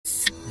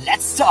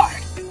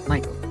start.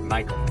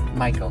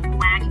 Michael.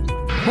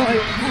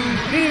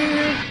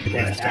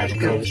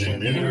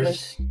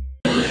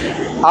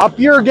 Up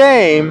your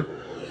game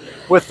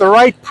with the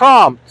right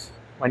prompt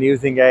when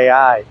using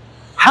AI.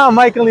 I'm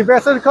Michael, the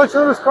best coach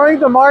for Destroying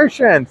the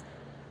Martians.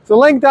 So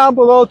link down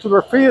below to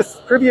the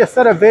previous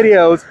set of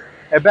videos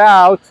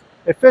about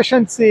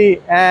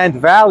efficiency and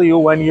value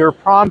when you're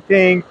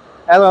prompting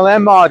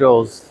LLM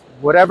models,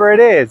 whatever it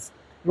is.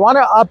 You want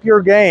to up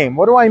your game.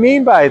 What do I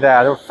mean by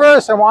that? Well,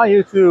 first, I want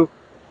you to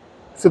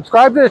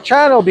subscribe to the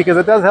channel because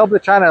it does help the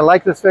channel.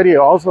 Like this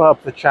video also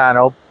helps the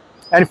channel.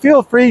 And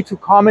feel free to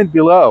comment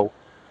below.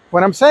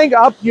 When I'm saying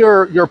up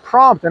your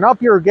prompt and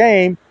up your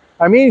game,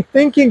 I mean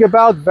thinking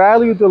about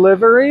value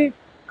delivery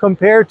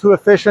compared to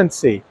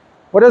efficiency.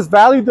 What does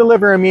value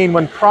delivery mean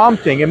when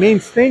prompting? It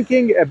means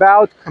thinking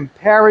about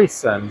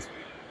comparisons.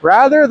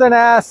 Rather than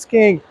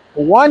asking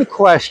one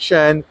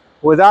question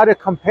without a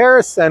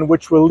comparison,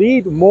 which will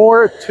lead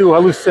more to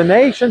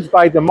hallucinations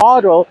by the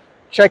model,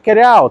 check it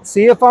out.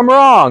 See if I'm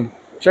wrong.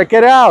 Check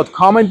it out.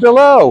 Comment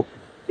below.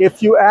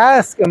 If you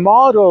ask a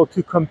model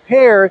to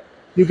compare,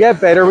 you get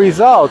better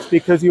results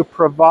because you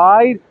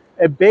provide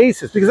a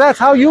basis. Because that's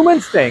how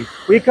humans think.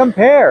 We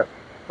compare,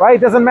 right?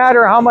 It doesn't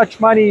matter how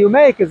much money you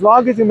make as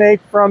long as you make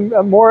from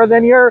more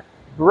than your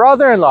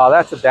brother-in-law.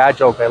 That's a dad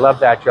joke. I love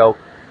that joke.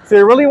 So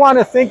you really want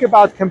to think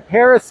about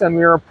comparison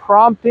when you're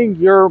prompting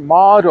your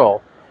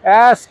model.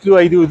 Ask, do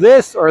I do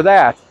this or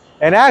that?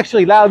 And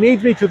actually, that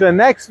leads me to the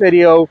next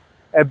video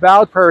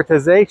about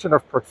prioritization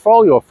of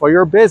portfolio for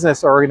your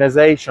business or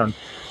organization.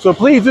 So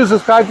please do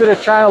subscribe to the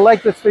channel,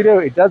 like this video.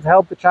 It does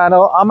help the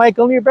channel. I'm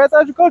Michael, your best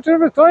Agile coach for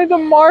Destroying the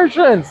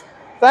Martians.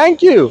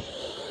 Thank you.